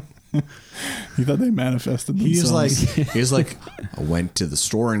 He thought they manifested themselves. He was like, I went to the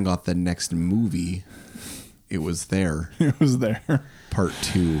store and got the next movie. It was there. It was there. Part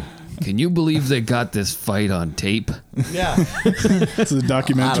 2. Can you believe they got this fight on tape? Yeah. It's a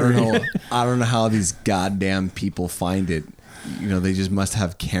documentary. I don't know how these goddamn people find it. They just must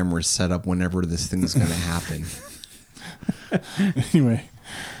have cameras set up whenever this thing's going to happen. Anyway,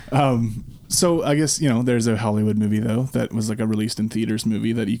 so I guess there's a Hollywood movie though that was like a released in theaters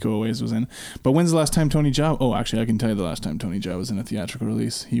movie that Iko Uwais was in. But when's the last time Tony Jaa? Oh, actually, I can tell you the last time Tony Jaa was in a theatrical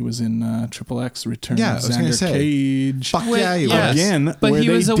release. He was in XXX Return of Xander Cage. Fuck yeah, he was. Again, but he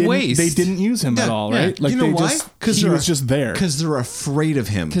was a waste. They didn't use him at all, right? Like, why? Because he was just there. Because they're afraid of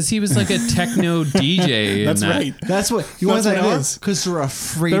him. Because he was like a techno DJ. That's right. That's what you want to know. Because they're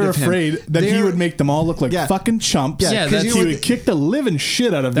afraid of him. They're afraid that he would make them all look like fucking chumps. Yeah, because he would kick the living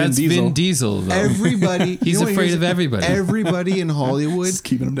shit out of Vin Diesel. That's Vin Diesel, though. Everybody, he's afraid of everybody. Everybody in Hollywood, just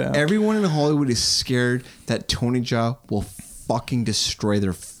keeping him down. Everyone in Hollywood is scared that Tony Jaa will fucking destroy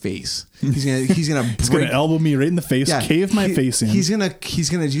their face. He's gonna elbow me right in the face, cave my face in. He's gonna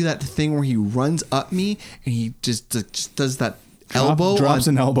do that thing where he runs up me and he just does that drops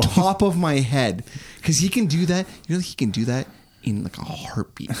an elbow top of my head, because he can do that. He can do that in like a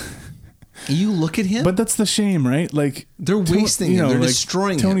heartbeat. You look at him, but that's the shame, right? Like, they're wasting him. They're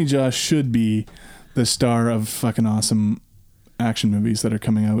destroying him. Tony Jaa should be the star of fucking awesome action movies that are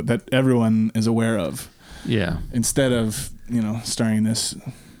coming out that everyone is aware of. Yeah. Instead of starring this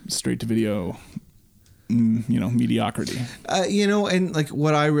straight to video, mediocrity. And like,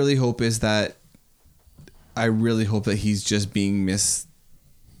 what I really hope is that he's just being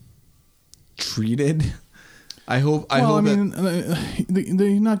mistreated. He's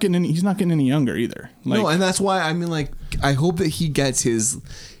not getting any younger either. Like, no, and that's why I hope that he gets his.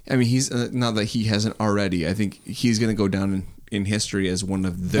 He's not that he hasn't already. I think he's going to go down in history as one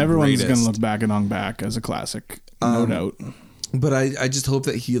of the everyone's greatest. Going to look back at Ong Bak as a classic, no doubt. But I just hope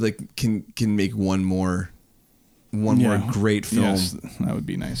that he can make one more great film. Yes, that would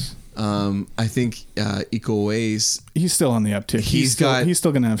be nice. I think Iko Uwais, he's still on the uptick. He's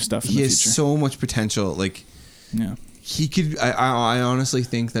still going to have stuff in the future. He has so much potential. Like, Yeah. he could. I honestly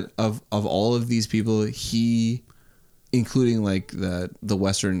think that of all of these people, he, including like the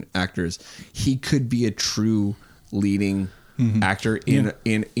Western actors, he could be a true leading actor in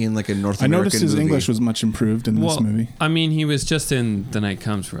like a North American movie. I noticed his English was much improved in this movie. I mean, he was just in The Night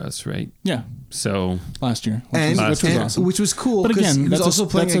Comes for Us, right? Yeah. So last year, which was awesome. Which was cool. But again, that's a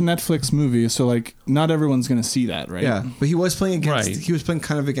Netflix movie, so like not everyone's going to see that, right? Yeah, but he was playing against. He was playing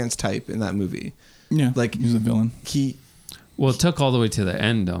kind of against type in that movie. Yeah, like he's a villain. Well, it took all the way to the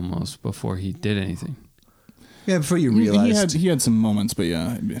end almost before he did anything. Yeah, before you realized he had some moments, but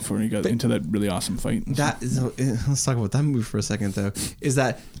yeah, before he got into that really awesome fight. Let's talk about that movie for a second, though. Is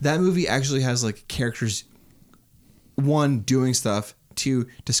that movie actually has like characters, one, doing stuff, two,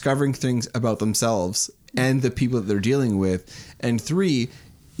 discovering things about themselves and the people that they're dealing with, and three,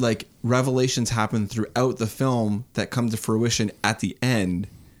 like revelations happen throughout the film that come to fruition at the end,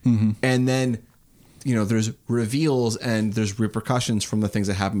 and then there's reveals and there's repercussions from the things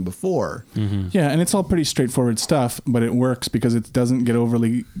that happened before. Yeah, and it's all pretty straightforward stuff, but it works because it doesn't get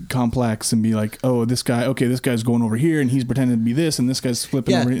overly complex and be like, oh, this guy's going over here and he's pretending to be this, and this guy's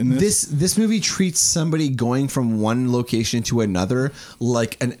flipping over in this. This movie treats somebody going from one location to another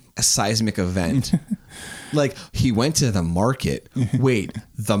like a seismic event. Like, he went to the market. Wait,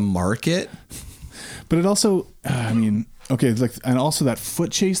 the market? But it also, and also that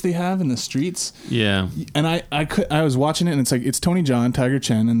foot chase they have in the streets. Yeah. And I was watching it, and it's Tony Jaa, Tiger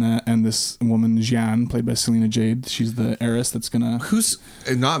Chen, and this woman Jian, played by Selena Jade. She's the heiress that's gonna. Who's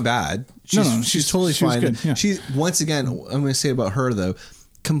not bad. She's totally fine. Good, yeah. She's, once again, I'm gonna say about her though,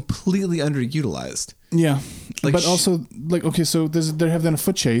 completely underutilized. Yeah, but also so there have been a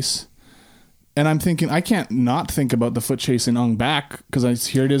foot chase. And I'm thinking, I can't not think about the foot chase in Ong Bak, because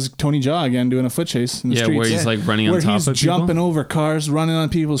here it is, Tony Jaa again doing a foot chase in the streets. Where he's like running on top of people. Where he's jumping over cars, running on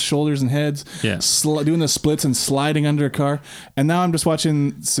people's shoulders and heads, doing the splits and sliding under a car. And now I'm just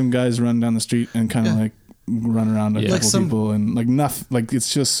watching some guys run down the street and kind of like run around a couple people and like nothing. Like,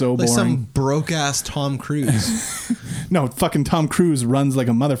 it's just so boring. Like some broke ass Tom Cruise. No, fucking Tom Cruise runs like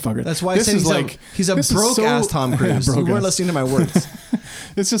a motherfucker. That's why I said he's a broke ass Tom Cruise. You weren't listening to my words.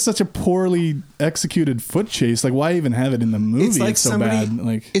 It's just such a poorly executed foot chase. Like, why even have it in the movie? It's like so bad.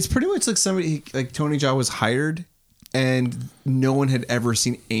 Like, it's pretty much like somebody like Tony Jaa was hired, and no one had ever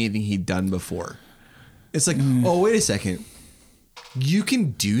seen anything he'd done before. It's like, oh, wait a second, you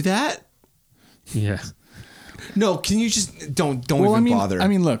can do that? Yeah. No, can you just don't bother? I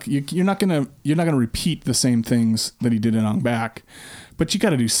mean, look, you're not gonna repeat the same things that he did in Ong Bak. But you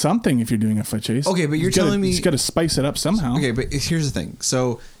got to do something if you're doing a foot chase. Okay, but you're telling me you got to spice it up somehow. Okay, but here's the thing.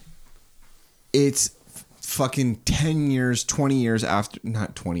 So it's fucking 10 years, 20 years after,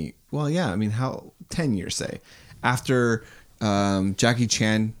 not 20. Well, yeah, I mean, 10 years say after Jackie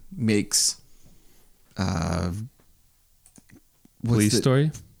Chan makes Police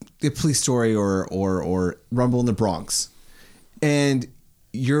Story? The Police Story or Rumble in the Bronx. And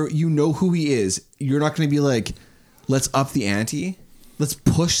you know who he is. You're not going to be like, let's up the ante. Let's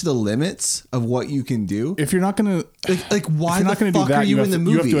push the limits of what you can do. If you're not going to why the fuck are you in the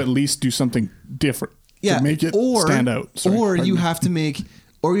movie? You have to at least do something different to make it stand out. Sorry, you have to make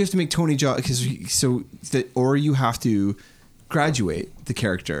Tony Jaa or you have to graduate the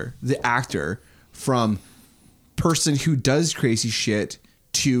character, the actor, from person who does crazy shit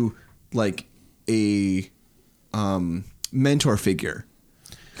to like a mentor figure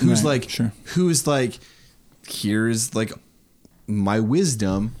who's who's like, here's like my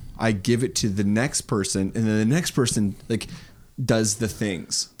wisdom, I give it to the next person, and then the next person like does the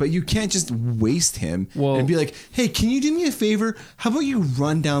things. But you can't just waste him and be like, hey, can you do me a favor? How about you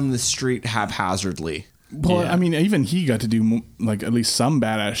run down the street haphazardly? Well, I mean, even he got to do like at least some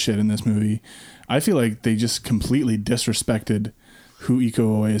badass shit in this movie. I feel like they just completely disrespected who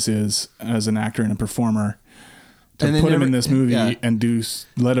Iko Uwais is as an actor and a performer to put him in this movie and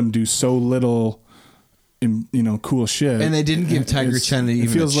let him do so little cool shit. And they didn't give Tiger Chen even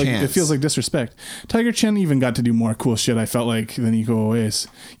a chance. It feels like disrespect. Tiger Chen even got to do more cool shit, I felt like, than Iko Uwais.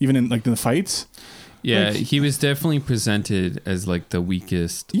 Even in like the fights. Yeah, he was definitely presented as like the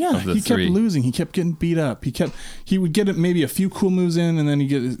weakest of the three. He kept losing. He kept getting beat up. He would get maybe a few cool moves in, and then he'd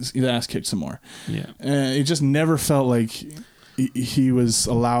get his ass kicked some more. Yeah. It just never felt like he was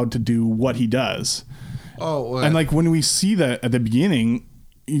allowed to do what he does. Oh, and like when we see that at the beginning,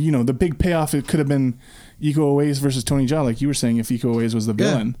 the big payoff, it could have been Iko Uwais versus Tony Jaa, like you were saying, if Iko Uwais was the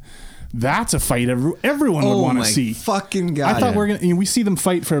villain. That's a fight everyone would want to see. Fucking God. I thought we see them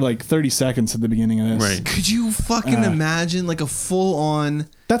fight for like 30 seconds at the beginning of this. Right. Could you fucking imagine like a full on?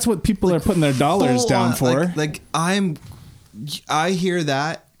 That's what people are putting their dollars down for. I hear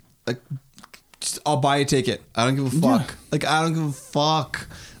that. Like, I'll buy a ticket. I don't give a fuck. Yeah. Like, I don't give a fuck.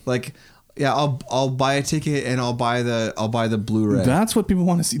 Like, yeah, I'll buy a ticket and I'll buy the Blu-ray. That's what people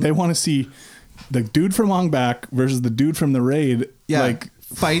want to see. They want to see the dude from Long Back versus the dude from the Raid. Yeah, like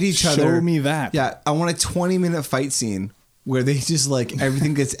fight each other. Show me that. Yeah, I want a 20-minute fight scene where they just like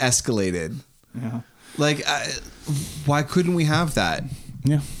everything gets escalated. Yeah. Like, why couldn't we have that?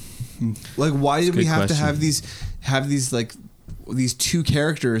 Yeah. Like, why did we have to question. have these like these two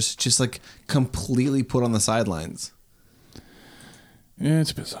characters just like completely put on the sidelines? Yeah,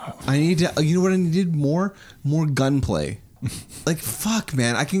 it's bizarre. I need to. You know what I needed? More gunplay. Like, fuck,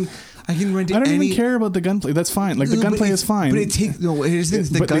 man. I can rent. I don't even care about the gunplay. That's fine. Like, the gunplay is fine. But it takes no. Here's the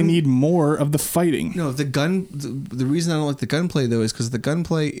thing. But they need more of the fighting. No, the gun. The reason I don't like the gunplay though is because the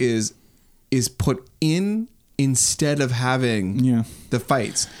gunplay is put in instead of having the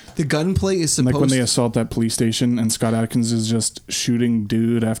fights. The gunplay is supposed like when they assault that police station and Scott Adkins is just shooting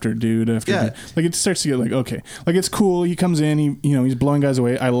dude after dude after dude. Like, it starts to get like, okay, like, it's cool. He comes in, he's blowing guys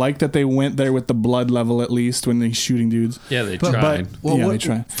away. I like that they went there with the blood level at least when he's shooting dudes. Yeah, they tried. They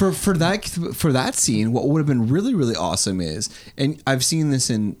tried. For that scene. What would have been really, really awesome is, and I've seen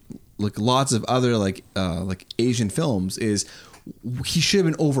this in like lots of other like Asian films, is he should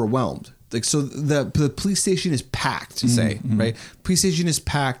have been overwhelmed. Like, so the police station is packed, say, right? Police station is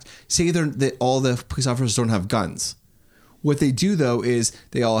packed. Say that all the police officers don't have guns. What they do though is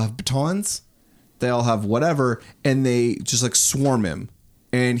they all have batons, they all have whatever, and they just like swarm him,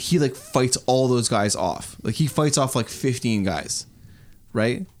 and he like fights all those guys off. Like, he fights off like 15 guys,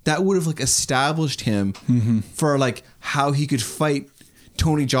 right? That would have like established him for like how he could fight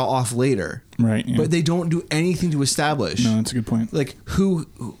Tony Jaa off later. Right. Yeah. But they don't do anything to establish. No, that's a good point. Like,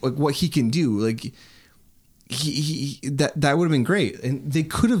 like what he can do. Like, that would have been great. And they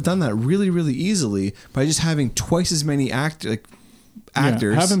could have done that really, really easily by just having twice as many actors. Yeah,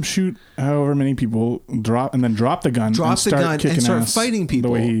 have him shoot however many people, drop the gun, and start fighting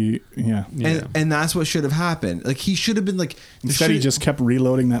people. The way and that's what should have happened. Like, he should have been like. Instead, he just kept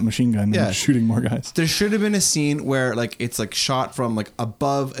reloading that machine gun and shooting more guys. There should have been a scene where like it's like shot from like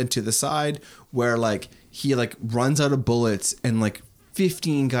above and to the side, where like he like runs out of bullets and like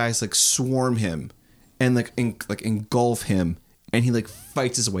 15 guys like swarm him and like engulf him, and he like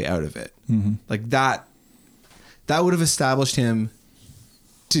fights his way out of it. Like that would have established him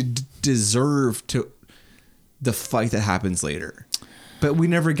to deserve to the fight that happens later. But we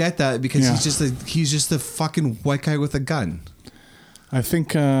never get that because he's just a fucking white guy with a gun. I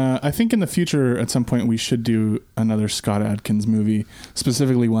think in the future at some point we should do another Scott Adkins movie,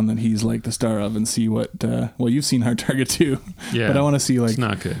 specifically one that he's like the star of, and see what you've seen Hard Target 2. Yeah. But I want to see like it's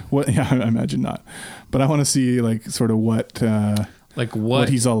not good. I imagine not. But I want to see like sort of what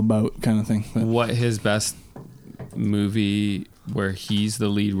he's all about kind of thing. But, what his best movie where he's the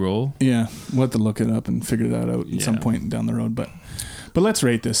lead role. Yeah, we'll have to look it up and figure that out at some point down the road. But let's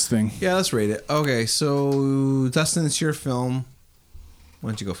rate this thing. Yeah, let's rate it. Okay, so Dustin, it's your film. Why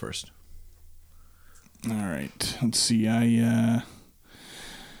don't you go first? All right. Let's see. I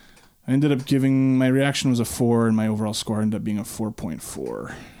ended up giving, my reaction was a 4 and my overall score ended up being a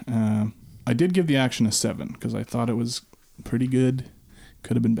 4.4. I did give the action a 7 because I thought it was pretty good.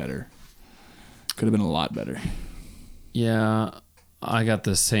 Could have been better. Could have been a lot better. Yeah, I got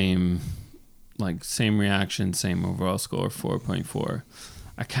the same reaction, same overall score, 4.4.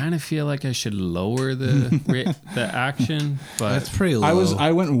 I kind of feel like I should lower the action, but that's pretty low.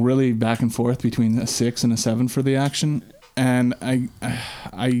 I went really back and forth between a 6 and a 7 for the action, and I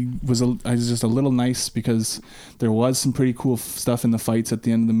was just a little nice because there was some pretty cool stuff in the fights at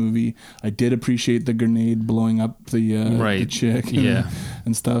the end of the movie. I did appreciate the grenade blowing up the chick,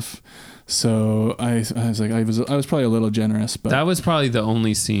 and stuff. So I was probably a little generous, but that was probably the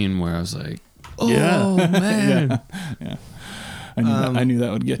only scene where I was like, "Oh man, yeah." I knew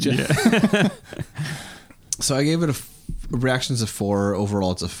that would get you. Yeah. So I gave it a reactions of 4.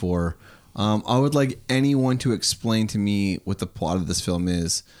 Overall, it's a 4. I would like anyone to explain to me what the plot of this film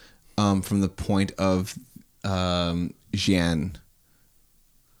is, from the point of Jian.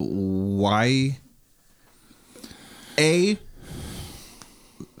 Why? A.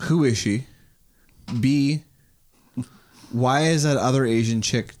 Who is she? B. Why is that other Asian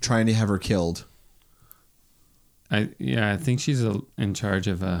chick trying to have her killed? I think she's in charge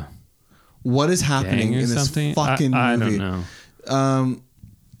of a. What is happening in this fucking movie? I don't know.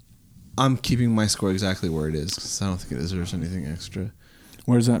 I'm keeping my score exactly where it is because I don't think it deserves anything extra.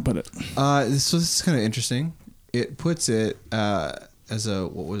 Where's that put it? So this is kind of interesting. It puts it as a,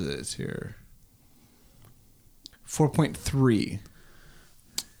 what was it? It's here. 4.3.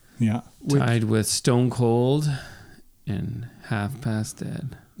 Yeah. Tied with Stone Cold in Half Past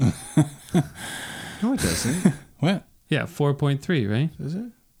Dead. No, it doesn't. What? Yeah, 4.3, right? Is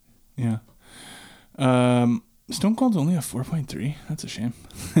it? Yeah. Stone Cold's only a 4.3. That's a shame.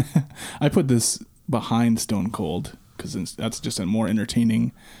 I put this behind Stone Cold because that's just a more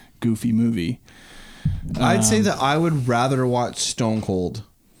entertaining, goofy movie. I'd say that I would rather watch Stone Cold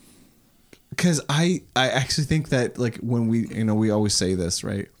because I actually think that like when we always say this,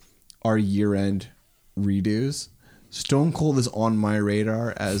 right? Our year-end redos, Stone Cold is on my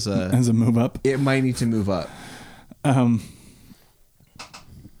radar as a move up. It might need to move up.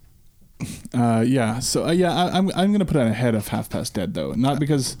 Yeah. So I'm gonna put it ahead of Half Past Dead though, not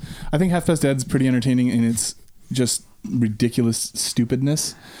because I think Half Past Dead's pretty entertaining in its just ridiculous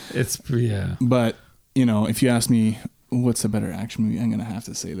stupidness. Yeah. But if you ask me what's a better action movie, I'm gonna have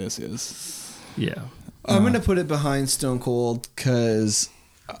to say this is. Yeah. I'm gonna put it behind Stone Cold because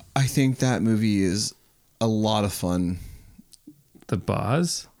I think that movie is a lot of fun. The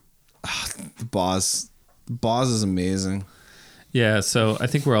Boz? The Boz is amazing. Yeah, so I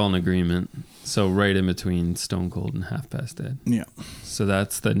think we're all in agreement. So right in between Stone Cold and Half Past Dead. Yeah. So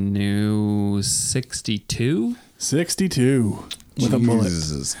that's the new 62? 62 with a bullet.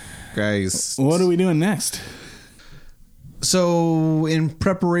 Jesus. Guys. What are we doing next? So in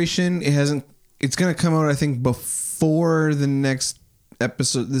preparation, it's going to come out, I think, before the next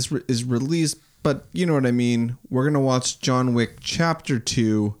episode this is released, but you know what I mean. We're going to watch John Wick Chapter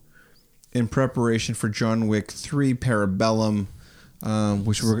 2 in preparation for John Wick 3 Parabellum,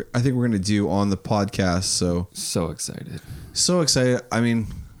 which I think we're going to do on the podcast. So excited. I mean,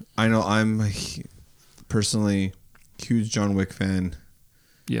 I know I'm personally a huge John Wick fan.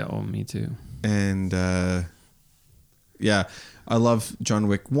 Yeah, me too. And yeah, I love John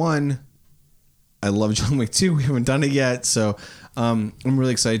Wick 1. I love John Wick 2. We haven't done it yet, so I'm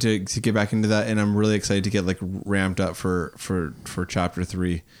really excited to get back into that, and I'm really excited to get like ramped up for Chapter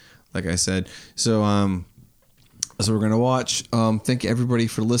 3, like I said. So we're gonna watch. Thank you everybody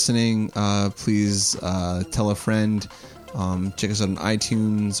for listening. Please tell a friend. Check us out on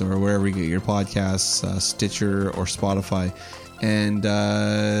iTunes or wherever you get your podcasts, Stitcher or Spotify, and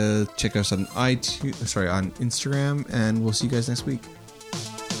check us out on on Instagram. And we'll see you guys next week.